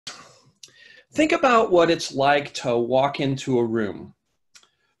Think about what it's like to walk into a room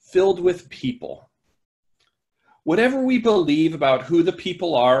filled with people. Whatever we believe about who the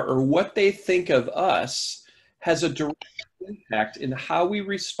people are or what they think of us has a direct impact in how we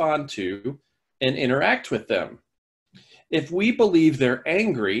respond to and interact with them. If we believe they're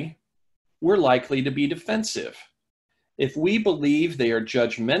angry, we're likely to be defensive. If we believe they are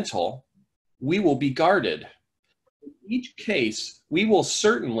judgmental, we will be guarded. In each case, we will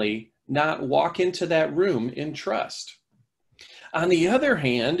certainly not walk into that room in trust. On the other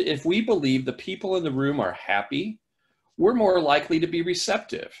hand, if we believe the people in the room are happy, we're more likely to be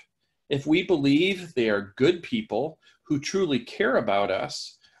receptive. If we believe they are good people who truly care about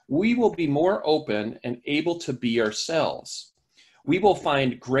us, we will be more open and able to be ourselves. We will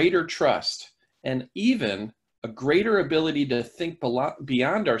find greater trust and even a greater ability to think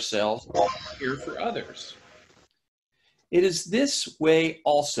beyond ourselves and care for others. It is this way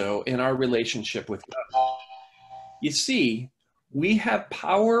also in our relationship with God. You see, we have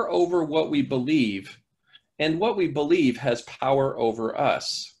power over what we believe, and what we believe has power over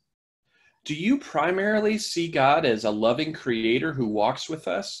us. Do you primarily see God as a loving creator who walks with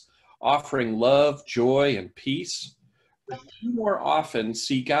us, offering love, joy, and peace? Or do you more often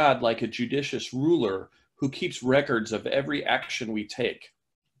see God like a judicious ruler who keeps records of every action we take?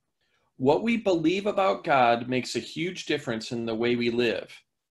 What we believe about God makes a huge difference in the way we live.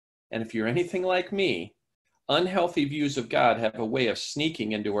 And if you're anything like me, unhealthy views of God have a way of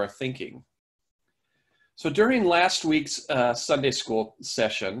sneaking into our thinking. So during last week's Sunday school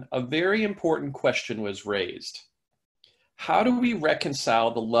session, a very important question was raised. How do we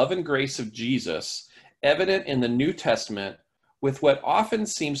reconcile the love and grace of Jesus, evident in the New Testament, with what often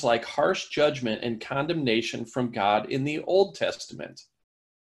seems like harsh judgment and condemnation from God in the Old Testament?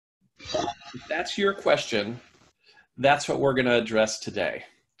 If that's your question, that's what we're going to address today.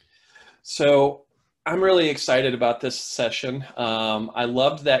 So I'm really excited about this session. I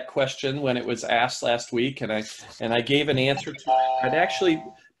loved that question when it was asked last week, and I gave an answer to it. I'd actually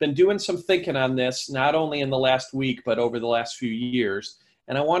been doing some thinking on this, not only in the last week, but over the last few years.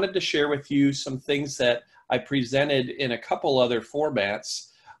 And I wanted to share with you some things that I presented in a couple other formats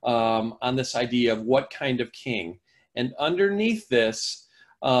on this idea of what kind of king. And underneath this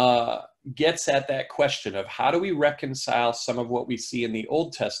gets at that question of how do we reconcile some of what we see in the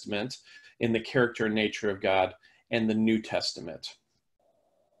Old Testament in the character and nature of God and the New Testament.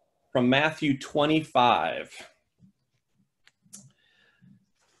 From Matthew 25.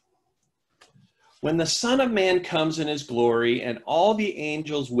 When the Son of Man comes in his glory and all the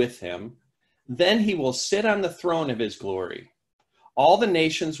angels with him, then he will sit on the throne of his glory. All the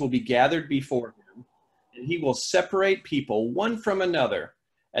nations will be gathered before him, and he will separate people one from another,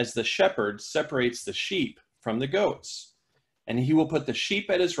 as the shepherd separates the sheep from the goats. And he will put the sheep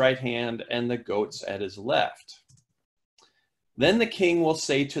at his right hand and the goats at his left. Then the king will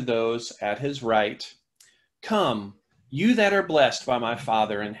say to those at his right, "Come, you that are blessed by my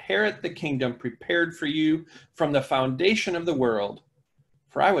Father, inherit the kingdom prepared for you from the foundation of the world.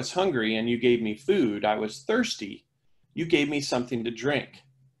 For I was hungry, and you gave me food. I was thirsty. You gave me something to drink.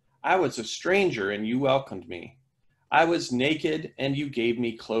 I was a stranger, and you welcomed me. I was naked, and you gave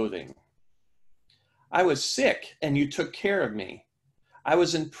me clothing. I was sick, and you took care of me. I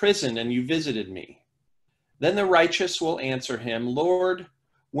was in prison, and you visited me." Then the righteous will answer him, "Lord,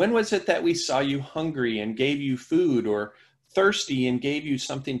 when was it that we saw you hungry and gave you food, or thirsty and gave you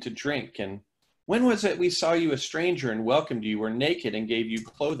something to drink? And when was it we saw you a stranger and welcomed you, or naked and gave you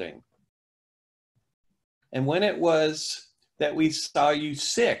clothing? And when it was that we saw you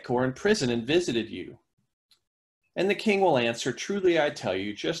sick or in prison and visited you?" And the king will answer, "Truly I tell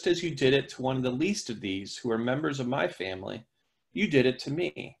you, just as you did it to one of the least of these who are members of my family, you did it to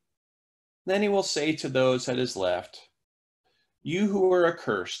me." Then he will say to those at his left, "You who are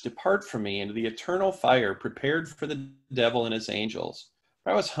accursed, depart from me into the eternal fire prepared for the devil and his angels.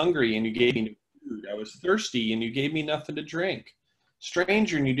 For I was hungry, and you gave me no food. I was thirsty, and you gave me nothing to drink.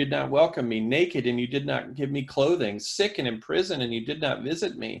 Stranger, and you did not welcome me. Naked, and you did not give me clothing. Sick and in prison, and you did not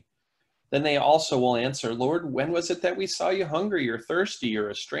visit me." Then they also will answer, "Lord, when was it that we saw you hungry or thirsty or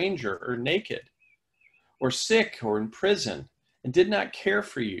a stranger or naked or sick or in prison and did not care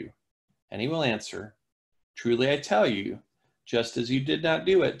for you?" And he will answer, "Truly I tell you, just as you did not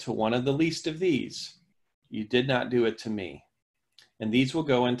do it to one of the least of these, you did not do it to me." And these will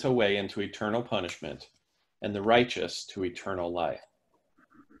go away into eternal punishment, and the righteous to eternal life.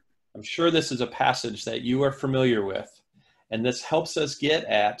 I'm sure this is a passage that you are familiar with. And this helps us get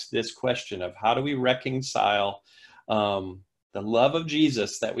at this question of how do we reconcile the love of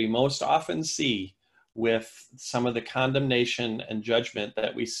Jesus that we most often see with some of the condemnation and judgment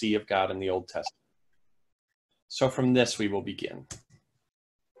that we see of God in the Old Testament. So from this we will begin.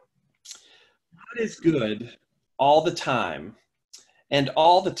 God is good all the time, and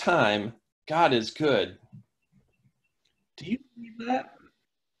all the time God is good. Do you believe that?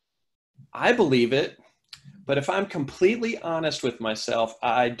 I believe it, but if I'm completely honest with myself,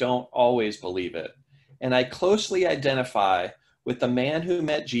 I don't always believe it. And I closely identify with the man who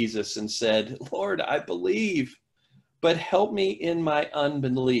met Jesus and said, Lord, I believe, but help me in my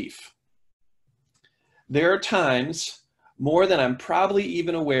unbelief. There are times, more than I'm probably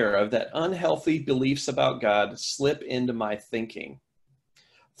even aware of, that unhealthy beliefs about God slip into my thinking.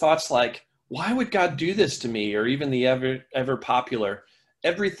 Thoughts like, why would God do this to me? Or even the ever popular,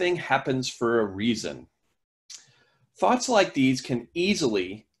 everything happens for a reason. Thoughts like these can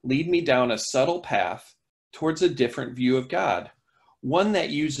easily lead me down a subtle path towards a different view of God, one that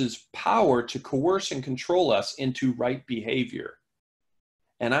uses power to coerce and control us into right behavior.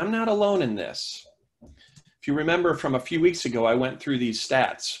 And I'm not alone in this. If you remember from a few weeks ago, I went through these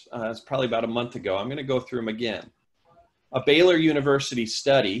stats. It's probably about a month ago. I'm going to go through them again. A Baylor University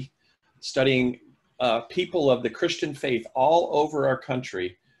study studying people of the Christian faith all over our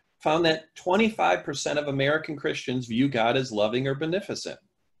country found that 25% of American Christians view God as loving or beneficent.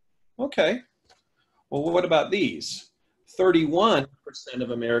 Okay, well, what about these? 31%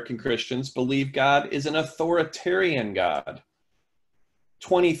 of American Christians believe God is an authoritarian God.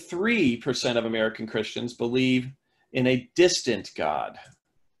 23% of American Christians believe in a distant God.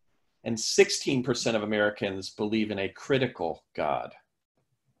 And 16% of Americans believe in a critical God.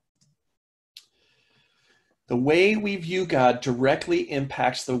 The way we view God directly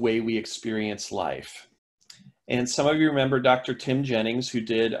impacts the way we experience life. And some of you remember Dr. Tim Jennings, who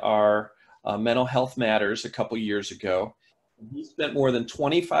did our Mental Health Matters a couple years ago. He spent more than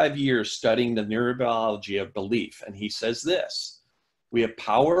 25 years studying the neurobiology of belief. And he says this: we have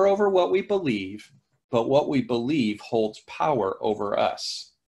power over what we believe, but what we believe holds power over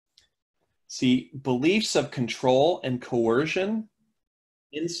us. See, beliefs of control and coercion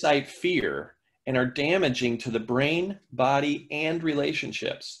incite fear and are damaging to the brain, body, and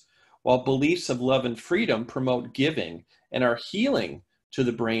relationships, while beliefs of love and freedom promote giving and are healing to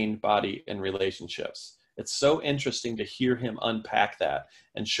the brain, body, and relationships. It's so interesting to hear him unpack that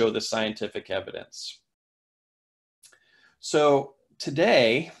and show the scientific evidence. So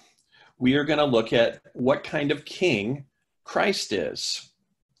today, we are going to look at what kind of king Christ is.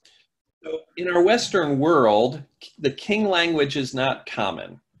 So in our Western world, the king language is not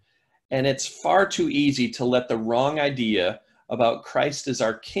common, and it's far too easy to let the wrong idea about Christ as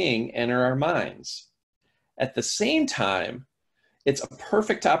our king enter our minds. At the same time, it's a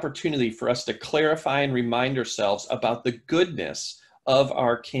perfect opportunity for us to clarify and remind ourselves about the goodness of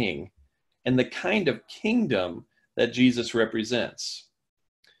our king and the kind of kingdom that Jesus represents.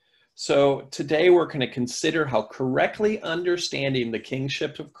 So today we're going to consider how correctly understanding the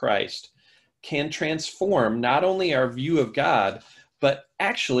kingship of Christ can transform not only our view of God, but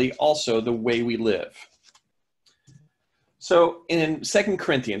actually also the way we live. So in 2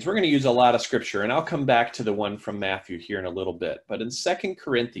 Corinthians, we're going to use a lot of scripture, and I'll come back to the one from Matthew here in a little bit. But in 2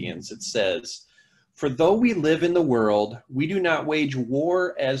 Corinthians, it says, "For though we live in the world, we do not wage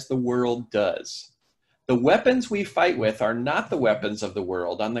war as the world does. The weapons we fight with are not the weapons of the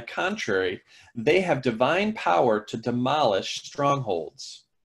world. On the contrary, they have divine power to demolish strongholds.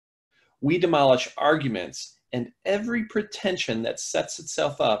 We demolish arguments and every pretension that sets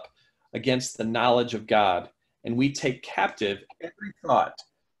itself up against the knowledge of God, and we take captive every thought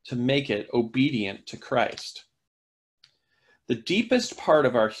to make it obedient to Christ." The deepest part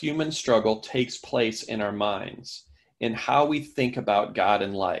of our human struggle takes place in our minds, in how we think about God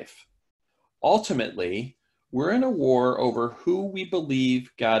and life. Ultimately, we're in a war over who we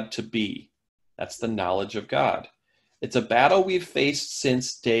believe God to be. That's the knowledge of God. It's a battle we've faced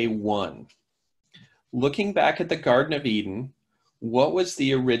since day one. Looking back at the Garden of Eden, what was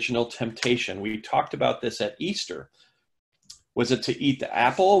the original temptation? We talked about this at Easter. Was it to eat the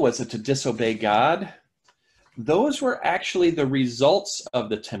apple? Was it to disobey God? Those were actually the results of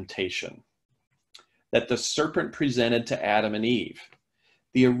the temptation that the serpent presented to Adam and Eve.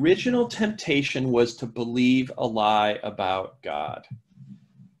 The original temptation was to believe a lie about God.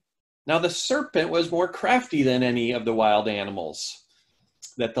 Now, the serpent was more crafty than any of the wild animals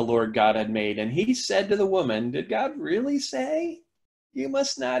that the Lord God had made. And he said to the woman, "Did God really say you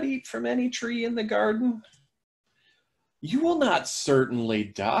must not eat from any tree in the garden?" "You will not certainly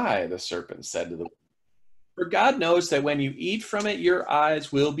die," the serpent said to the woman. "For God knows that when you eat from it, your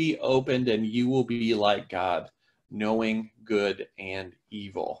eyes will be opened and you will be like God, knowing good and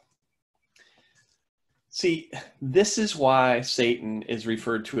evil." See, this is why Satan is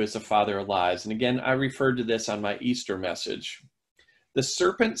referred to as the father of lies. And again, I referred to this on my Easter message. The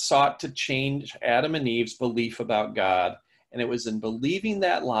serpent sought to change Adam and Eve's belief about God, and it was in believing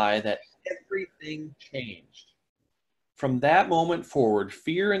that lie that everything changed. From that moment forward,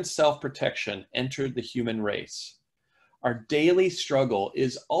 fear and self-protection entered the human race. Our daily struggle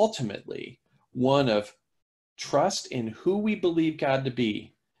is ultimately one of trust in who we believe God to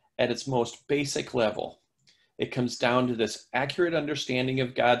be at its most basic level. It comes down to this accurate understanding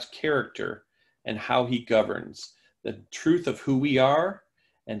of God's character and how he governs, the truth of who we are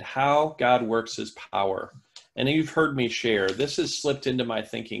and how God works his power. And you've heard me share, this has slipped into my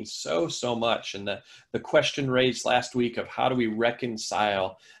thinking so much. And the question raised last week of how do we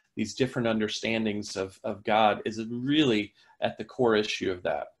reconcile these different understandings of God is really at the core issue of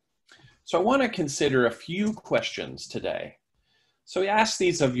that. So I want to consider a few questions today. So ask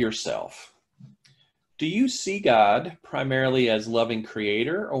these of yourself. Do you see God primarily as loving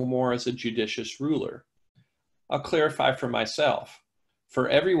creator or more as a judicious ruler? I'll clarify for myself. For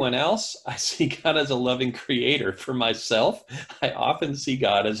everyone else, I see God as a loving creator. For myself, I often see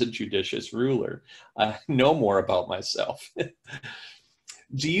God as a judicious ruler. I know more about myself.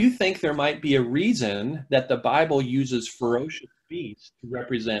 Do you think there might be a reason that the Bible uses ferocious beasts to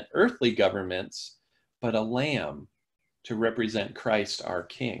represent earthly governments, but a lamb to represent Christ our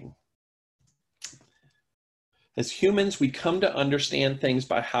King? As humans, we come to understand things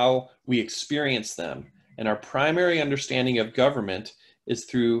by how we experience them, and our primary understanding of government is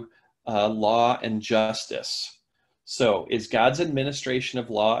through law and justice. So, is God's administration of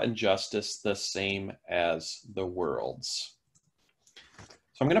law and justice the same as the world's?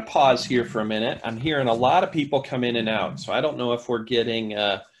 So I'm going to pause here for a minute. I'm hearing a lot of people come in and out, so I don't know if we're getting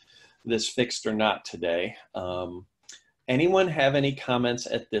this fixed or not today. Anyone have any comments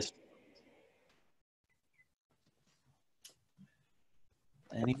at this point?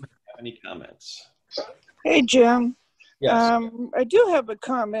 Anyone have any comments? Hey, Jim. Yes. I do have a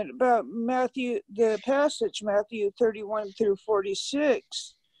comment about Matthew, the passage, Matthew 31 through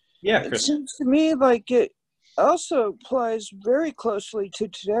 46. Yeah, It Chris. seems to me like it also applies very closely to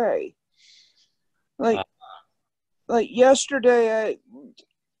today. Like yesterday,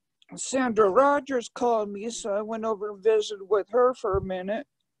 Sandra Rogers called me, so I went over and visited with her for a minute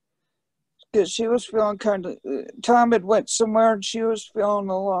because she was feeling kind of, Tom had went somewhere and she was feeling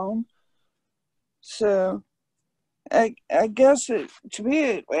alone. So I guess to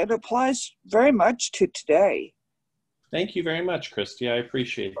me, it applies very much to today. Thank you very much, Christy. I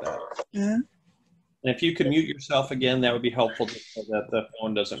appreciate that. Yeah. And if you could mute yourself again, that would be helpful so that the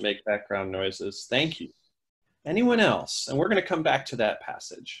phone doesn't make background noises. Thank you. Anyone else? And we're going to come back to that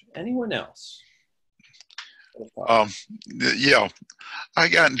passage. Anyone else? Yeah, I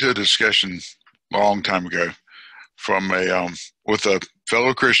got into a discussion a long time ago from with a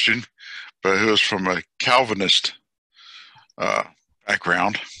fellow Christian, but who was from a Calvinist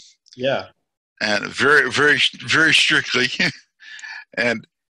background. Yeah. And very strictly. And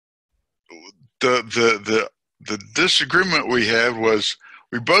the disagreement we had was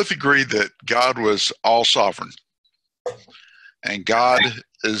we both agreed that God was all sovereign and God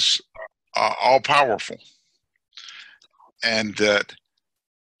is all powerful, and that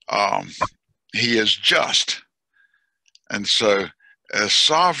he is just. And so as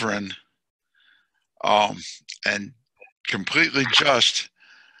sovereign and completely just,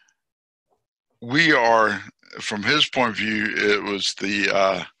 we are, from his point of view, it was the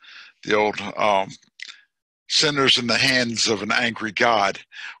old sinners in the hands of an angry God.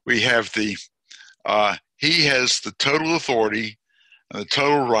 We have he has the total authority and the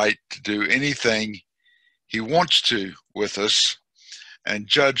total right to do anything he wants to with us and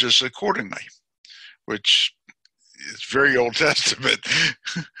judge us accordingly, which is very Old Testament.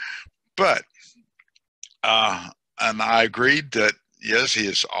 But, and I agreed that, yes, he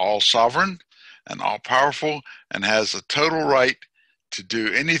is all sovereign and all powerful and has a total right to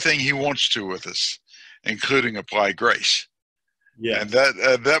do anything he wants to with us, including apply grace. Yeah. And that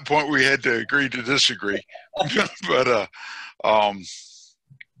at that point we had to agree to disagree. But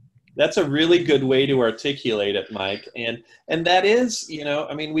that's a really good way to articulate it, Mike. And that is, you know,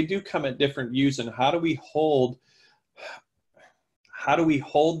 I mean, we do come at different views, and how do we hold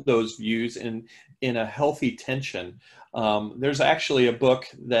those views in a healthy tension? There's actually a book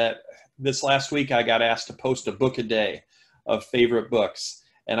that this last week I got asked to post a book a day of favorite books.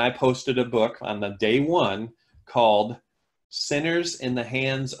 And I posted a book on the day one called Sinners in the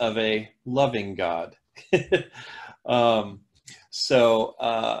Hands of a Loving God. Yeah,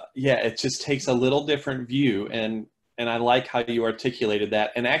 it just takes a little different view. And And I like how you articulated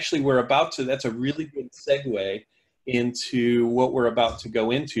that. And actually, that's a really good segue into what we're about to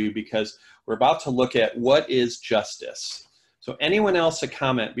go into, because we're about to look at what is justice. So anyone else a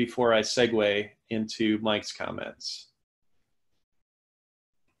comment before I segue into Mike's comments?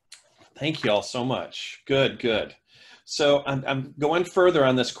 Thank you all so much. Good, good. So I'm going further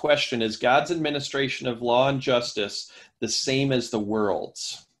on this question. Is God's administration of law and justice the same as the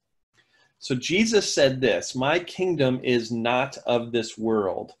world's? So Jesus said this, "My kingdom is not of this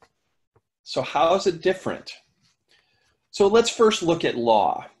world." So how is it different? So let's first look at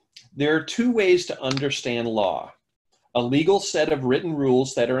law. There are two ways to understand law: a legal set of written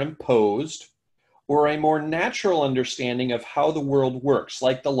rules that are imposed, or a more natural understanding of how the world works,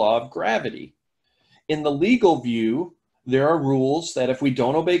 like the law of gravity. In the legal view, there are rules that if we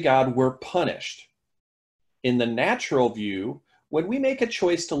don't obey God, we're punished. In the natural view, when we make a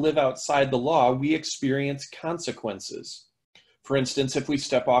choice to live outside the law, we experience consequences. For instance, if we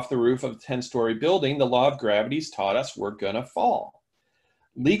step off the roof of a 10-story building, the law of gravity's taught us we're gonna fall.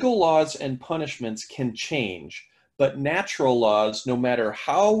 Legal laws and punishments can change, but natural laws, no matter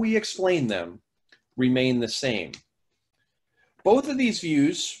how we explain them, remain the same. Both of these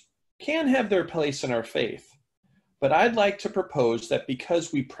views can have their place in our faith, but I'd like to propose that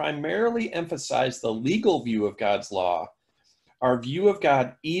because we primarily emphasize the legal view of God's law, our view of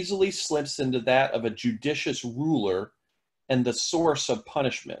God easily slips into that of a judicious ruler and the source of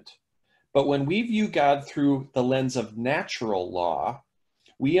punishment. But when we view God through the lens of natural law,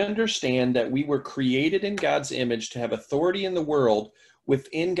 we understand that we were created in God's image to have authority in the world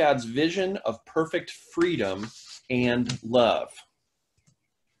within God's vision of perfect freedom and love.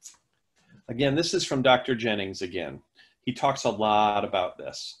 Again, this is from Dr. Jennings again. He talks a lot about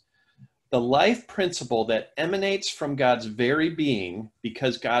this. The life principle that emanates from God's very being,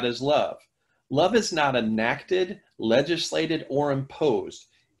 because God is love. Love is not enacted, legislated, or imposed.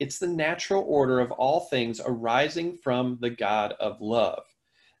 It's the natural order of all things arising from the God of love.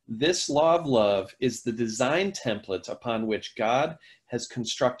 This law of love is the design template upon which God has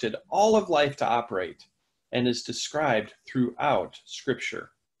constructed all of life to operate and is described throughout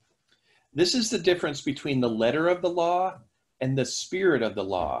Scripture. This is the difference between the letter of the law and the spirit of the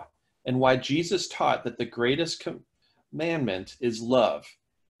law, and why Jesus taught that the greatest commandment is love,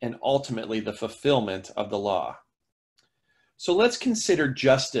 and ultimately the fulfillment of the law. So let's consider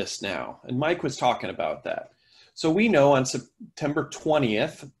justice now, and Mike was talking about that. So we know on September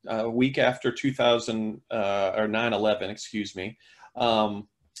 20th, a week after 9/11, excuse me,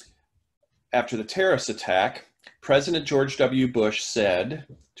 after the terrorist attack, President George W. Bush said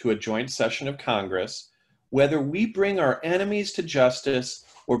to a joint session of Congress, "Whether we bring our enemies to justice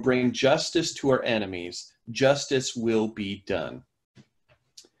or bring justice to our enemies, justice will be done."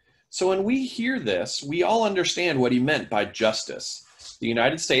 So when we hear this, we all understand what he meant by justice. The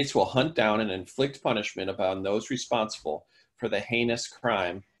United States will hunt down and inflict punishment upon those responsible for the heinous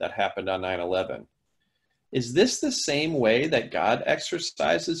crime that happened on 9/11. Is this the same way that God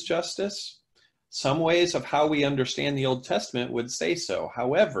exercises justice? Some ways of how we understand the Old Testament would say so.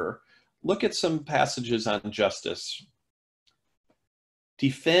 However, look at some passages on justice.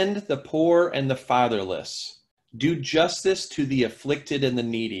 Defend the poor and the fatherless. Do justice to the afflicted and the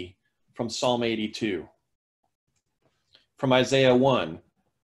needy, from Psalm 82. From Isaiah 1,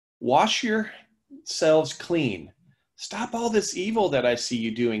 wash yourselves clean. Stop all this evil that I see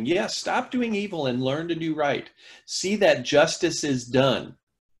you doing. Yes, stop doing evil and learn to do right. See that justice is done.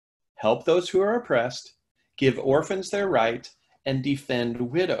 Help those who are oppressed, give orphans their right, and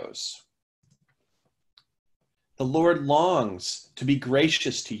defend widows. The Lord longs to be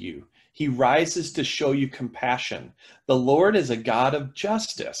gracious to you. He rises to show you compassion. The Lord is a God of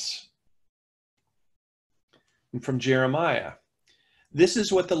justice. And from Jeremiah, this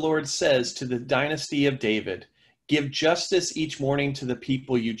is what the Lord says to the dynasty of David. Give justice each morning to the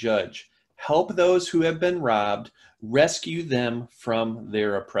people you judge. Help those who have been robbed. Rescue them from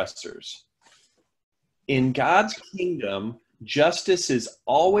their oppressors. In God's kingdom, justice is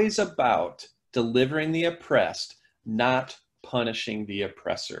always about delivering the oppressed, not punishing the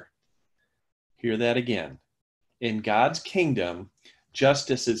oppressor. Hear that again. In God's kingdom,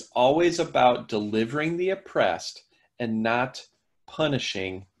 justice is always about delivering the oppressed and not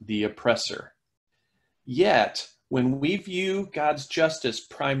punishing the oppressor. Yet, when we view God's justice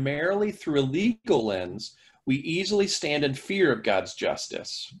primarily through a legal lens, we easily stand in fear of God's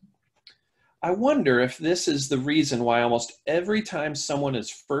justice. I wonder if this is the reason why almost every time someone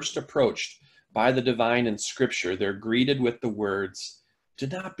is first approached by the divine in Scripture, they're greeted with the words, "Do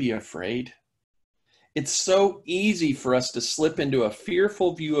not be afraid." It's so easy for us to slip into a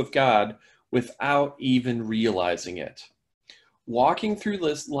fearful view of God without even realizing it. Walking through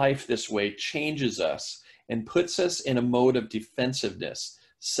this life this way changes us and puts us in a mode of defensiveness,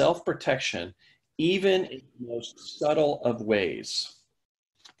 self-protection, even in the most subtle of ways.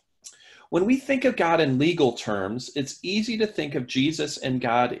 When we think of God in legal terms, it's easy to think of Jesus and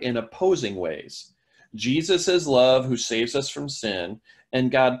God in opposing ways. Jesus as love, who saves us from sin, and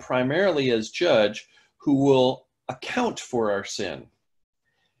God primarily as judge, who will account for our sin.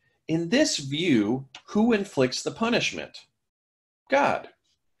 In this view, who inflicts the punishment? God.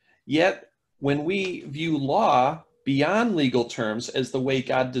 Yet, when we view law beyond legal terms as the way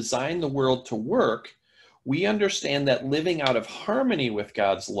God designed the world to work, we understand that living out of harmony with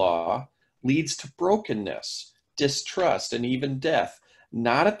God's law leads to brokenness, distrust, and even death,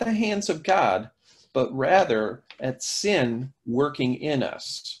 not at the hands of God, but rather at sin working in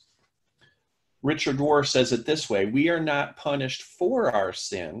us. Richard Rohr says it this way: we are not punished for our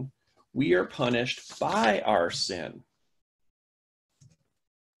sin, we are punished by our sin.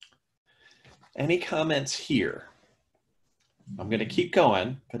 Any comments here? I'm going to keep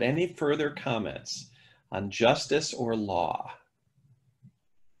going, but any further comments on justice or law?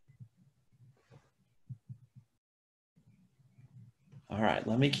 All right,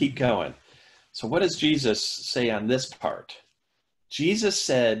 let me keep going. So what does Jesus say on this part? Jesus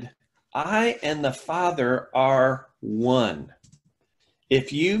said, I and the Father are one.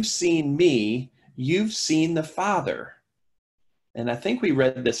 If you've seen me, you've seen the Father. And I think we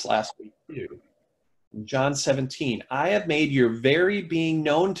read this last week too. In John 17, I have made your very being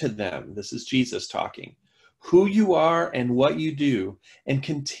known to them. This is Jesus talking. Who you are and what you do, and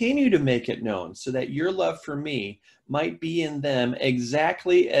continue to make it known so that your love for me might be in them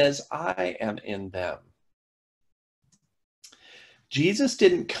exactly as I am in them. Jesus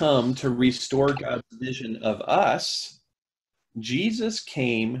didn't come to restore God's vision of us. Jesus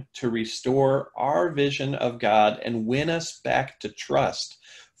came to restore our vision of God and win us back to trust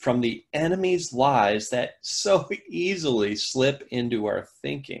from the enemy's lies that so easily slip into our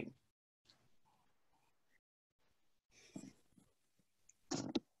thinking.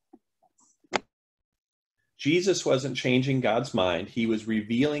 Jesus wasn't changing God's mind. He was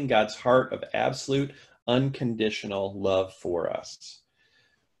revealing God's heart of absolute, unconditional love for us.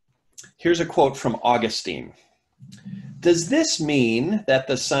 Here's a quote from Augustine. Does this mean that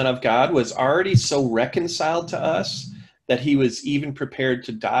the Son of God was already so reconciled to us that he was even prepared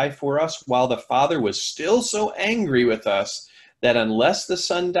to die for us, while the Father was still so angry with us that unless the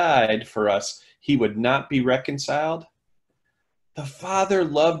Son died for us, he would not be reconciled? The Father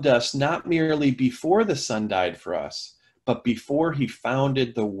loved us not merely before the Son died for us, but before he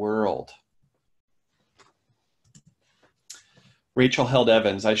founded the world. Rachel Held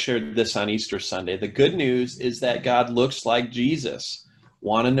Evans, I shared this on Easter Sunday. The good news is that God looks like Jesus.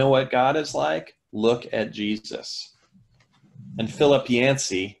 Want to know what God is like? Look at Jesus. And Philip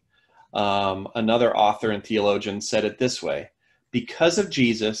Yancey, another author and theologian, said it this way: because of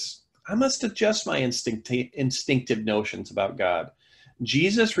Jesus, I must adjust my instinctive notions about God.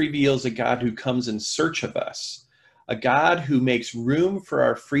 Jesus reveals a God who comes in search of us, a God who makes room for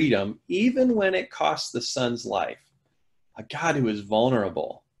our freedom even when it costs the Son's life, a God who is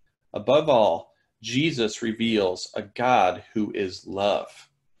vulnerable. Above all, Jesus reveals a God who is love.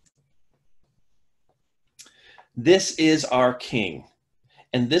 This is our King,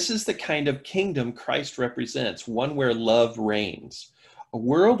 and this is the kind of kingdom Christ represents, one where love reigns. A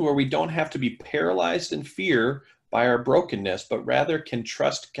world where we don't have to be paralyzed in fear by our brokenness, but rather can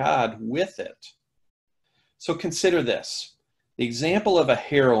trust God with it. So consider this: the example of a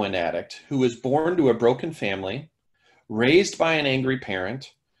heroin addict who was born to a broken family, raised by an angry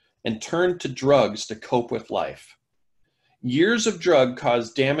parent, and turned to drugs to cope with life. Years of drug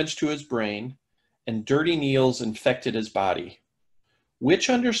caused damage to his brain, and dirty needles infected his body. Which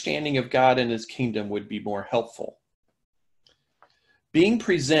understanding of God and his kingdom would be more helpful? Being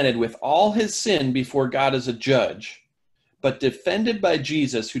presented with all his sin before God as a judge, but defended by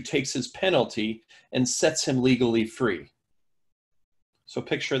Jesus, who takes his penalty and sets him legally free. So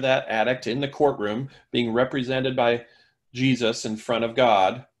picture that addict in the courtroom being represented by Jesus in front of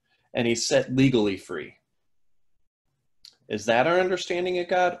God, and he's set legally free. Is that our understanding of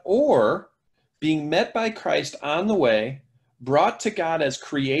God? Or being met by Christ on the way, brought to God as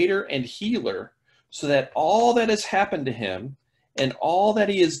creator and healer, so that all that has happened to him and all that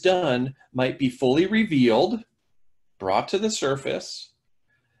he has done might be fully revealed, brought to the surface,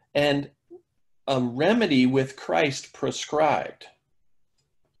 and a remedy with Christ prescribed.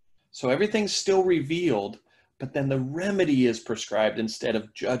 So everything's still revealed, but then the remedy is prescribed instead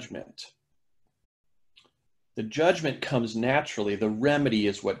of judgment. The judgment comes naturally. The remedy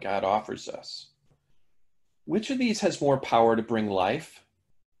is what God offers us. Which of these has more power to bring life?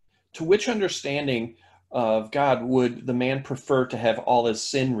 To which understanding of God would the man prefer to have all his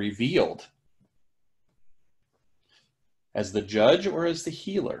sin revealed? As the judge or as the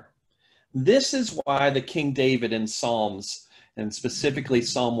healer? This is why the King David in Psalms, and specifically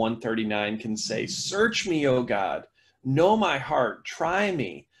Psalm 139, can say, "Search me, O God, know my heart, try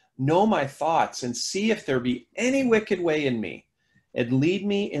me, know my thoughts, and see if there be any wicked way in me, and lead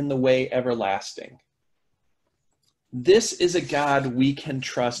me in the way everlasting." This is a God we can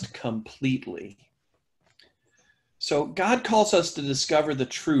trust completely. So God calls us to discover the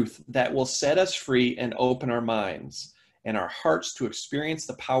truth that will set us free and open our minds and our hearts to experience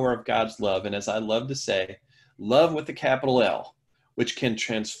the power of God's love. And as I love to say, love with a capital L, which can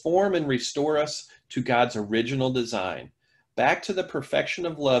transform and restore us to God's original design, back to the perfection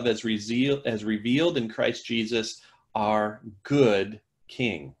of love as revealed in Christ Jesus, our good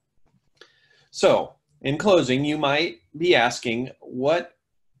King. So, in closing, you might be asking what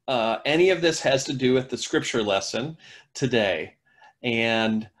any of this has to do with the scripture lesson today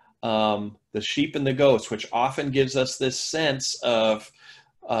and the sheep and the goats, which often gives us this sense of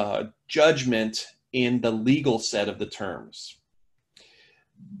judgment in the legal set of the terms.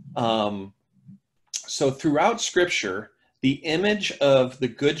 So throughout scripture, the image of the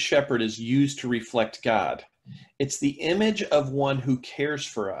good shepherd is used to reflect God. It's the image of one who cares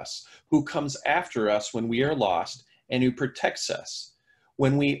for us, who comes after us when we are lost, and who protects us.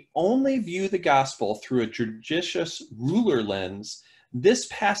 When we only view the gospel through a judicious ruler lens, this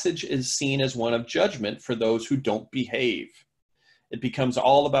passage is seen as one of judgment for those who don't behave. It becomes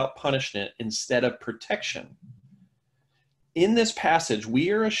all about punishment instead of protection. In this passage,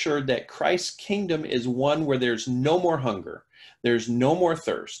 we are assured that Christ's kingdom is one where there's no more hunger, there's no more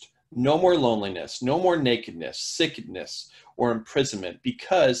thirst, no more loneliness, no more nakedness, sickness, or imprisonment,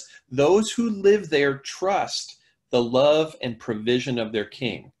 because those who live there trust the love and provision of their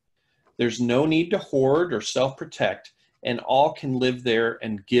King. There's no need to hoard or self-protect, and all can live there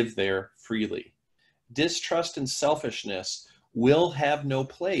and give there freely. Distrust and selfishness will have no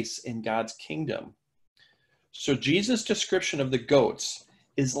place in God's kingdom. So Jesus' description of the goats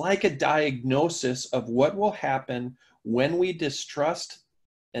is like a diagnosis of what will happen when we distrust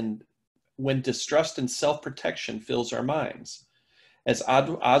and self-protection fills our minds. As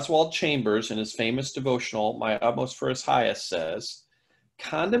Oswald Chambers in his famous devotional, My Utmost for His Highest, says,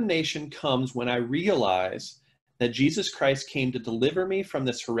 condemnation comes when I realize that Jesus Christ came to deliver me from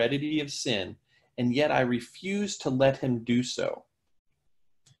this heredity of sin, and yet I refuse to let him do so.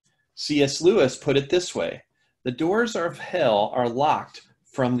 C.S. Lewis put it this way, the doors of hell are locked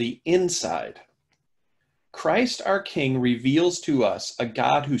from the inside. Christ our King reveals to us a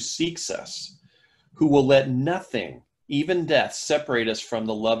God who seeks us, who will let nothing, even death, separate us from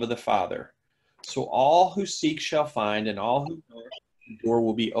the love of the Father. So all who seek shall find, and all who knock, the door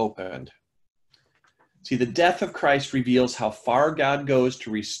will be opened. See, the death of Christ reveals how far God goes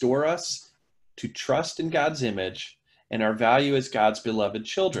to restore us, to trust in God's image, and our value as God's beloved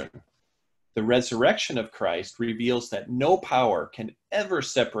children. The resurrection of Christ reveals that no power can ever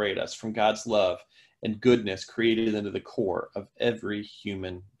separate us from God's love and goodness created into the core of every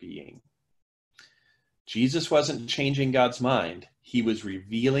human being. Jesus wasn't changing God's mind. He was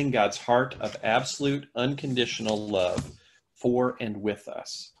revealing God's heart of absolute, unconditional love for and with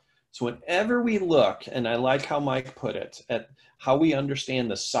us. So whenever we look, and I like how Mike put it, at how we understand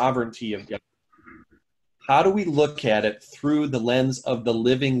the sovereignty of God, how do we look at it through the lens of the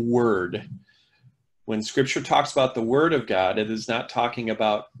living word? When scripture talks about the word of God, it is not talking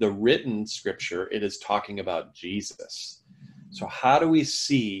about the written scripture, it is talking about Jesus. So how do we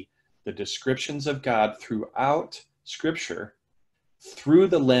see the descriptions of God throughout scripture through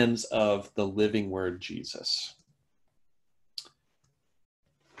the lens of the living word, Jesus?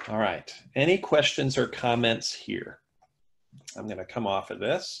 All right, any questions or comments here? I'm going to come off of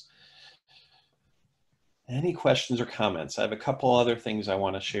this. Any questions or comments? I have a couple other things I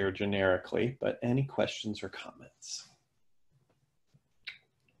want to share generically, but any questions or comments?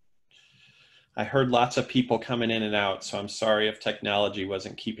 I heard lots of people coming in and out, so I'm sorry if technology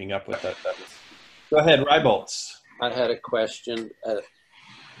wasn't keeping up with it. Go ahead, Rybolts. I had a question,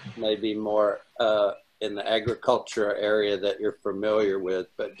 maybe more in the agriculture area that you're familiar with,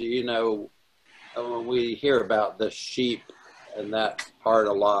 but do you know, when we hear about the sheep and that part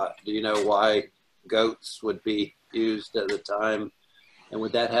a lot, do you know why goats would be used at the time? And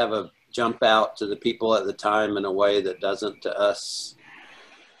would that have a jump out to the people at the time in a way that doesn't to us?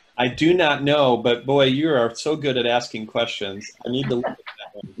 I do not know, but boy, you are so good at asking questions. I need to look at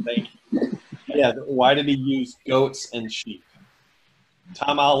that one. Thank you. Yeah, why did he use goats and sheep?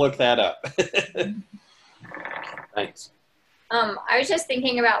 Tom, I'll look that up. Thanks. I was just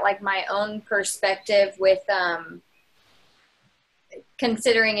thinking about like my own perspective with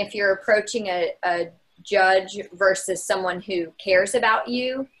considering if you're approaching a judge versus someone who cares about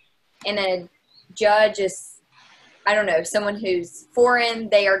you, and a judge is, I don't know, someone who's foreign.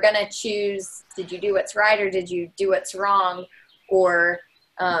 They are going to choose, did you do what's right or did you do what's wrong? Or,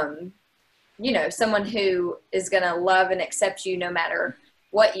 you know, someone who is going to love and accept you no matter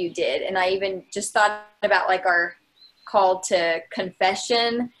what you did. And I even just thought about like our call to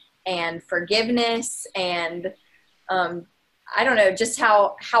confession and forgiveness, and I don't know, just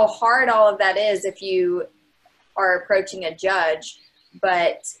how hard all of that is if you are approaching a judge.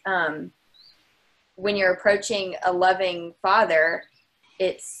 But when you're approaching a loving father,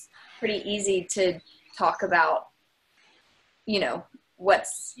 it's pretty easy to talk about, you know,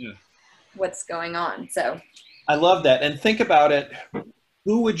 what's going on. So I love that. And think about it.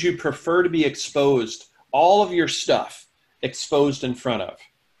 Who would you prefer to be exposed, all of your stuff exposed in front of?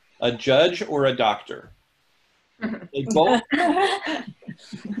 A judge or a doctor? They both can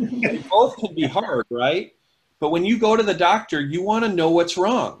be hard, right? But when you go to the doctor, you want to know what's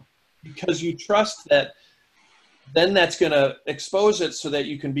wrong because you trust that then that's going to expose it so that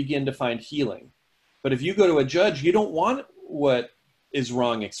you can begin to find healing. But if you go to a judge, you don't want what is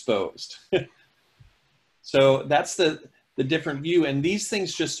wrong exposed. So that's the different view. And these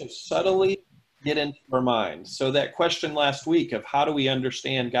things just so subtly get into our mind. So that question last week of how do we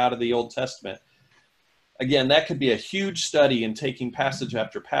understand God of the Old Testament? Again, that could be a huge study in taking passage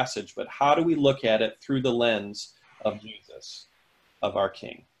after passage, but how do we look at it through the lens of Jesus, of our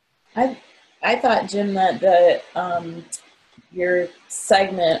King? I thought, Jim, that your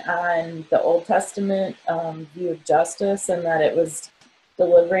segment on the Old Testament view of justice and that it was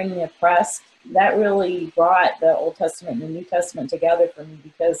delivering the oppressed, that really brought the Old Testament and the New Testament together for me,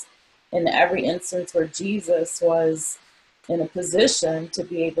 because in every instance where Jesus was in a position to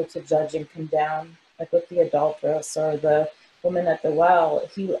be able to judge and condemn, like with the adulteress or the woman at the well,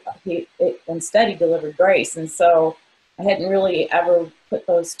 he instead he delivered grace. And so I hadn't really ever put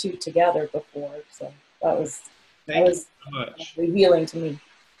those two together before. So that was revealing to me.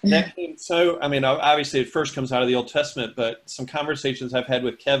 So, I mean, obviously it first comes out of the Old Testament, but some conversations I've had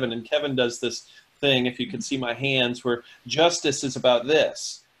with Kevin, and Kevin does this thing, if you could see my hands, where justice is about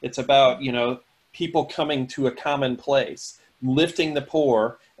this. It's about, you know, people coming to a common place, lifting the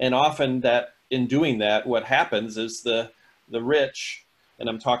poor, and often that in doing that, what happens is the rich, and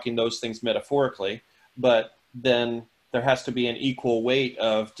I'm talking those things metaphorically, but then there has to be an equal weight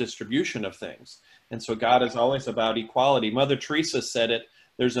of distribution of things. And so God is always about equality. Mother Teresa said it,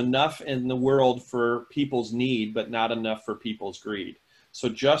 there's enough in the world for people's need, but not enough for people's greed. So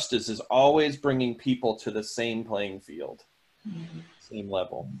justice is always bringing people to the same playing field, same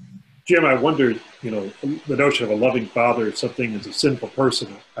level. Jim, I wondered, you know, the notion of a loving father is something as a sinful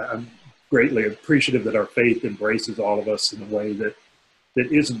person. I'm greatly appreciative that our faith embraces all of us in a way that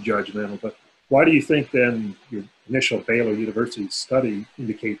isn't judgmental. But why do you think then your initial Baylor University study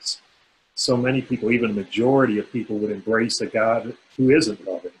indicates so many people, even a majority of people, would embrace a God who isn't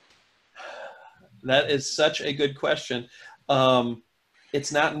loving? That is such a good question.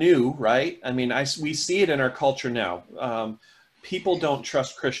 It's not new, right? I mean, we see it in our culture now. People don't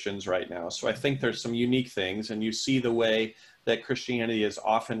trust Christians right now. So I think there's some unique things, and you see the way that Christianity is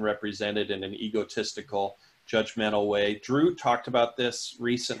often represented in an egotistical, judgmental way. Drew talked about this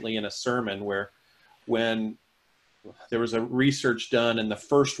recently in a sermon where when there was a research done, and the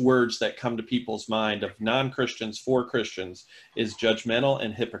first words that come to people's mind of non-Christians for Christians is judgmental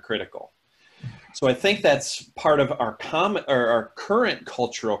and hypocritical. So I think that's part of our our current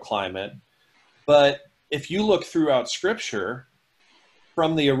cultural climate. But if you look throughout Scripture,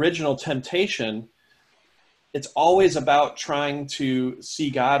 from the original temptation, it's always about trying to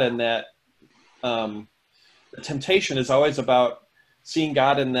see God in that. The temptation is always about seeing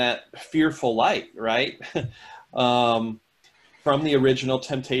God in that fearful light, right? From the original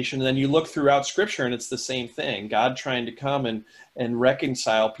temptation. And then you look throughout Scripture and it's the same thing. God trying to come and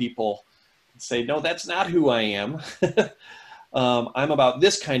reconcile people and say, no, that's not who I am. I'm about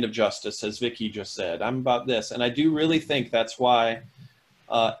this kind of justice, as Vicki just said. I'm about this. And I do really think that's why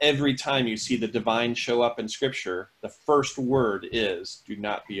every time you see the divine show up in Scripture, the first word is, do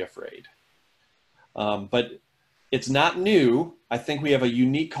not be afraid. But it's not new. I think we have a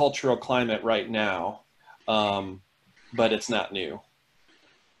unique cultural climate right now. But it's not new.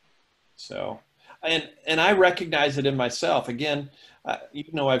 So, and I recognize it in myself. Again, You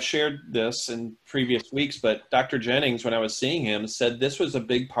know, I've shared this in previous weeks, but Dr. Jennings, when I was seeing him, said this was a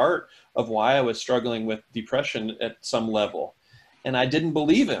big part of why I was struggling with depression at some level. And I didn't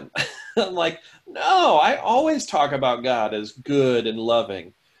believe him. I'm like, no, I always talk about God as good and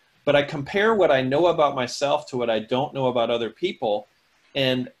loving. But I compare what I know about myself to what I don't know about other people,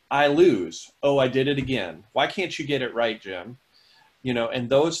 and I lose. Oh, I did it again. Why can't you get it right, Jim? You know, and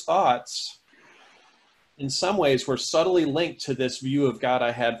those thoughts, in some ways, were subtly linked to this view of God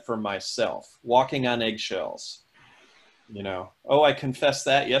I had for myself, walking on eggshells. You know, oh, I confessed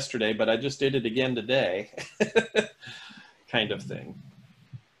that yesterday, but I just did it again today, kind of thing.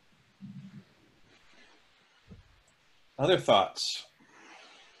 Other thoughts?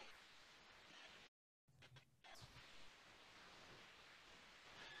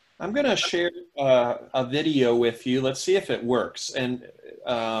 I'm going to share a video with you. Let's see if it works. And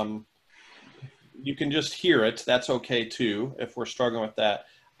you can just hear it. That's okay too, if we're struggling with that.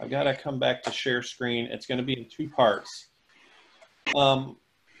 I've got to come back to share screen. It's going to be in 2 parts. Let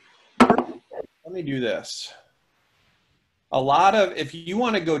me do this. If you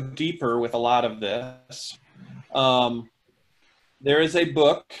want to go deeper with a lot of this, there is a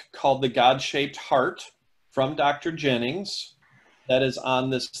book called The God-Shaped Heart from Dr. Jennings that is on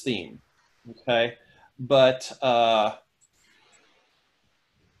this theme, okay? But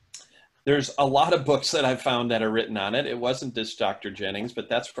there's a lot of books that I've found that are written on it. It wasn't just Dr. Jennings, but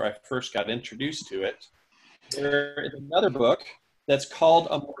that's where I first got introduced to it. There is another book that's called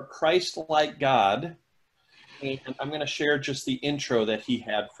A More Christ-Like God, and I'm going to share just the intro that he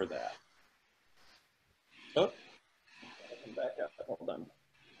had for that. Oh, come back up. Hold on.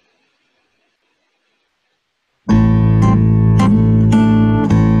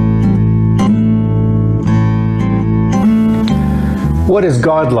 What is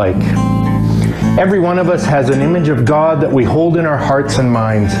God like? Every one of us has an image of God that we hold in our hearts and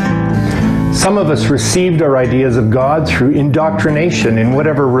minds. Some of us received our ideas of God through indoctrination in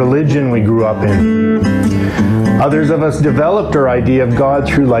whatever religion we grew up in. Others of us developed our idea of God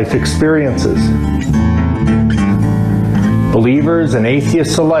through life experiences. Believers and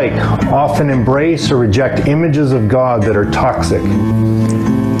atheists alike often embrace or reject images of God that are toxic.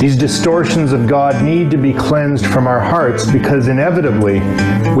 These distortions of God need to be cleansed from our hearts because inevitably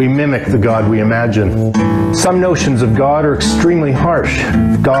we mimic the God we imagine. Some notions of God are extremely harsh.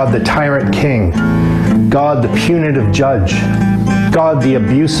 God the tyrant king, God the punitive judge, God the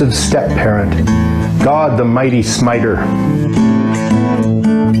abusive step-parent, God the mighty smiter.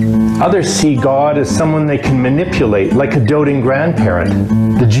 Others see God as someone they can manipulate, like a doting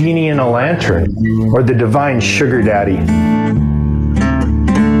grandparent, the genie in a lantern, or the divine sugar daddy.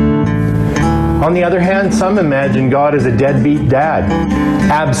 On the other hand, some imagine God as a deadbeat dad,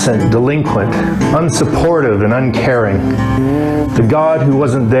 absent, delinquent, unsupportive, and uncaring. The God who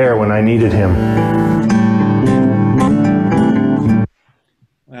wasn't there when I needed him.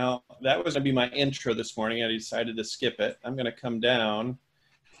 Well, that was going to be my intro this morning. I decided to skip it. I'm going to come down,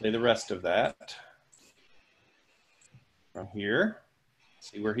 play the rest of that from here,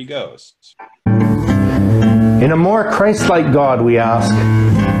 see where he goes. In a more Christ-like God, we ask,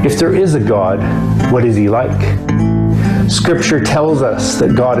 if there is a God, what is he like? Scripture tells us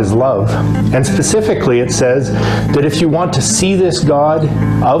that God is love. And specifically it says that if you want to see this God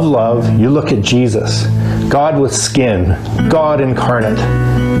of love, you look at Jesus. God with skin, God incarnate.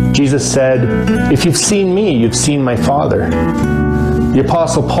 Jesus said, if you've seen me, you've seen my Father. The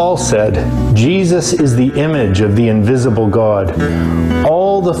Apostle Paul said, Jesus is the image of the invisible God.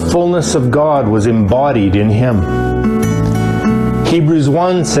 All the fullness of God was embodied in him. Hebrews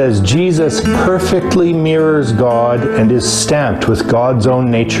 1 says Jesus perfectly mirrors God and is stamped with God's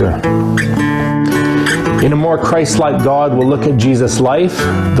own nature. In a more Christ-like God, we'll look at Jesus' life,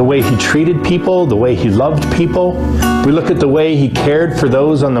 the way he treated people, the way he loved people. We look at the way he cared for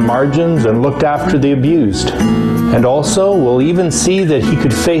those on the margins and looked after the abused. And also, we'll even see that he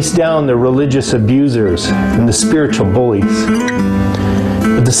could face down the religious abusers and the spiritual bullies.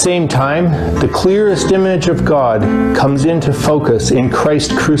 At the same time, the clearest image of God comes into focus in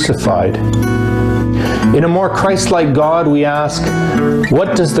Christ crucified. In a more Christ-like God, we ask,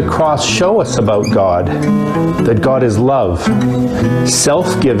 what does the cross show us about God? That God is love,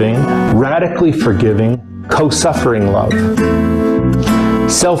 self-giving, radically forgiving, co-suffering love.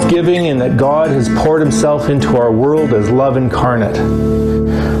 Self-giving in that God has poured himself into our world as love incarnate.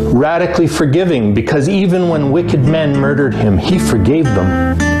 Radically forgiving because even when wicked men murdered him, he forgave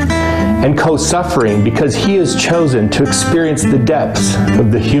them. And co-suffering because he has chosen to experience the depths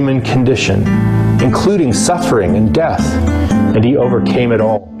of the human condition, including suffering and death, and he overcame it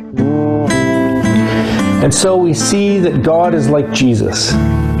all. And so we see that God is like Jesus,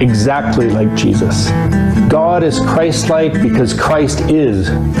 exactly like Jesus. God is Christ-like because Christ is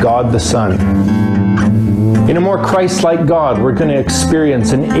God the Son. In a more Christ-like God, we're going to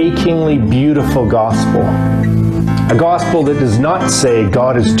experience an achingly beautiful gospel. A gospel that does not say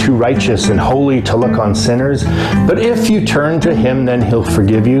God is too righteous and holy to look on sinners, but if you turn to Him, then He'll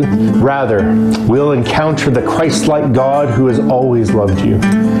forgive you. Rather, we'll encounter the Christ-like God who has always loved you.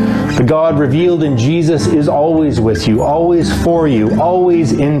 The God revealed in Jesus is always with you, always for you,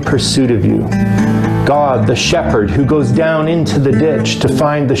 always in pursuit of you. God, the shepherd who goes down into the ditch to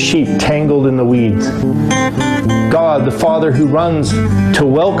find the sheep tangled in the weeds. God, the Father who runs to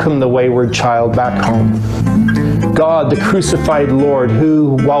welcome the wayward child back home. God, the crucified Lord,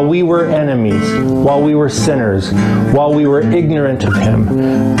 who, while we were enemies, while we were sinners, while we were ignorant of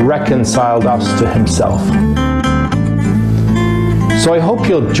Him, reconciled us to Himself. So I hope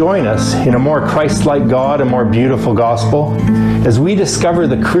you'll join us in a more Christ-like God, a more beautiful gospel, as we discover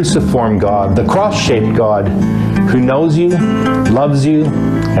the cruciform God, the cross-shaped God, who knows you, loves you,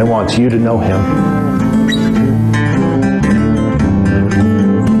 and wants you to know Him.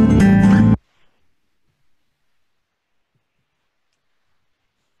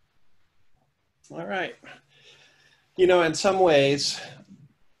 All right. You know, in some ways,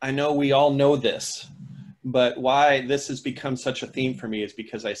 I know we all know this, but why this has become such a theme for me is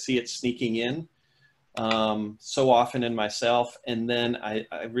because I see it sneaking in so often in myself. And then I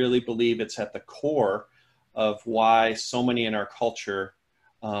really believe it's at the core of why so many in our culture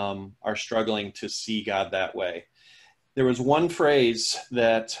are struggling to see God that way. There was one phrase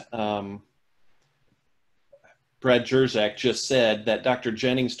that Brad Jersak just said that Dr.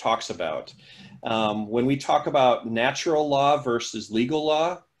 Jennings talks about. When we talk about natural law versus legal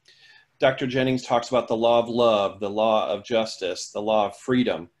law, Dr. Jennings talks about the law of love, the law of justice, the law of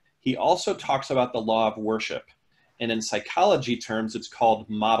freedom. He also talks about the law of worship. And in psychology terms, it's called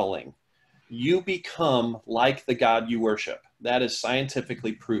modeling. You become like the God you worship. That is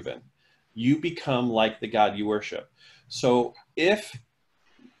scientifically proven. You become like the God you worship. So if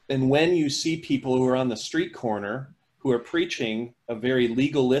and when you see people who are on the street corner who are preaching a very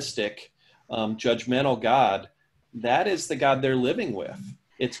legalistic, judgmental God, that is the God they're living with.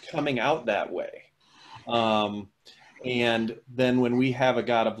 It's coming out that way. And then when we have a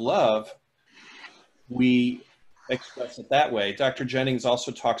God of love, we express it that way. Dr. Jennings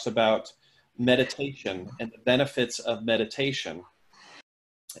also talks about meditation and the benefits of meditation.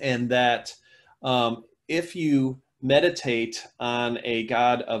 And that if you meditate on a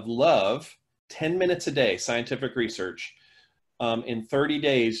God of love, 10 minutes a day, scientific research, in 30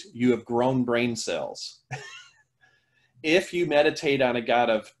 days, you have grown brain cells. If you meditate on a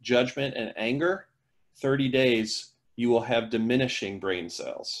God of judgment and anger, 30 days, you will have diminishing brain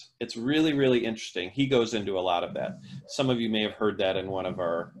cells. It's really, really interesting. He goes into a lot of that. Some of you may have heard that in one of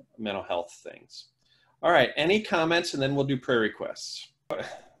our mental health things. All right, any comments, and then we'll do prayer requests.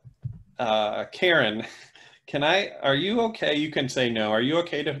 Karen, are you okay? You can say no. Are you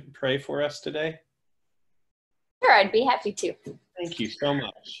okay to pray for us today? Sure, I'd be happy to. Thank you so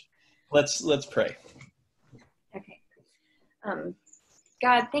much. Let's pray. Okay.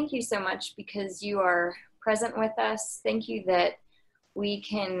 God, thank you so much because you are present with us. Thank you that we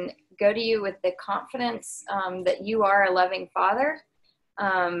can go to you with the confidence that you are a loving Father,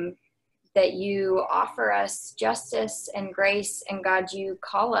 that you offer us justice and grace, and God, you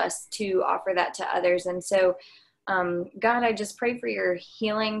call us to offer that to others. And so, God, I just pray for your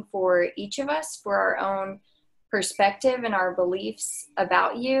healing for each of us, for our own perspective and our beliefs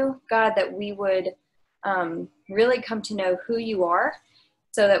about you, God, that we would really come to know who you are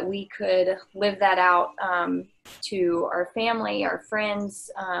so that we could live that out to our family, our friends,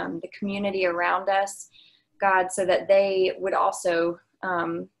 the community around us, God, so that they would also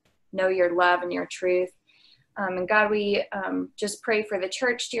know your love and your truth. And God, we just pray for the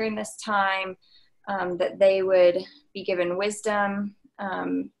church during this time, that they would be given wisdom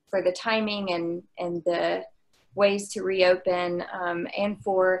for the timing and the ways to reopen, and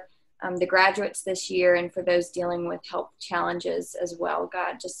for the graduates this year, and for those dealing with health challenges as well.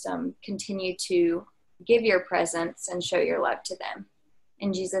 God, just continue to give your presence and show your love to them.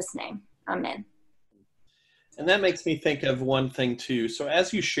 In Jesus' name, amen. And that makes me think of one thing too. So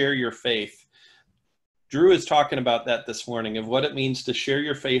as you share your faith, Drew is talking about that this morning, of what it means to share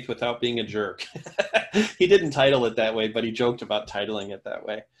your faith without being a jerk. He didn't title it that way, but he joked about titling it that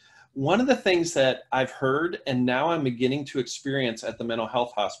way. One of the things that I've heard, and now I'm beginning to experience at the mental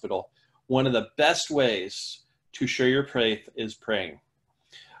health hospital, one of the best ways to share your faith is praying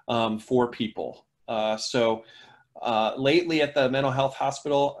for people. So Lately at the mental health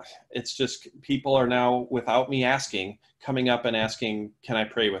hospital, it's just people are now, without me asking, coming up and asking, can I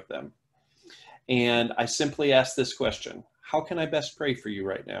pray with them? And I simply ask this question: how can I best pray for you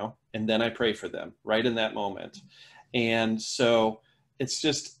right now? And then I pray for them right in that moment. And so it's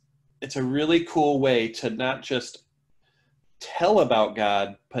a really cool way to not just tell about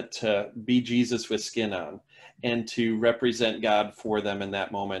God, but to be Jesus with skin on and to represent God for them in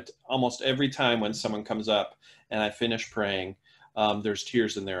that moment. Almost every time when someone comes up and I finish praying, there's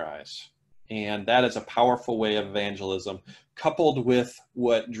tears in their eyes. And that is a powerful way of evangelism, coupled with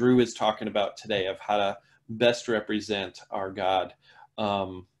what Drew is talking about today of how to best represent our God.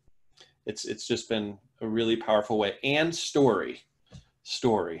 It's just been a really powerful way. And story,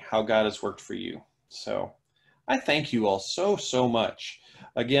 how God has worked for you. So I thank you all so much.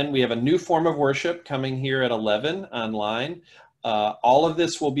 Again, we have a new form of worship coming here at 11 online. All of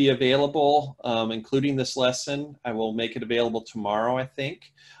this will be available, including this lesson. I will make it available tomorrow, I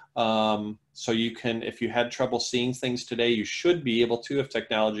think. So you can, if you had trouble seeing things today, you should be able to, if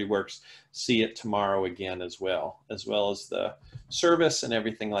technology works, see it tomorrow again as well as the service and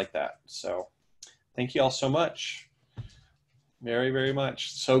everything like that. So thank you all so much. Very, very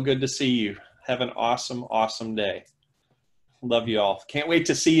much. So good to see you. Have an awesome day. Love you all. Can't wait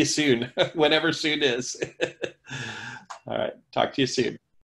to see you soon, whenever soon is. All right. Talk to you soon.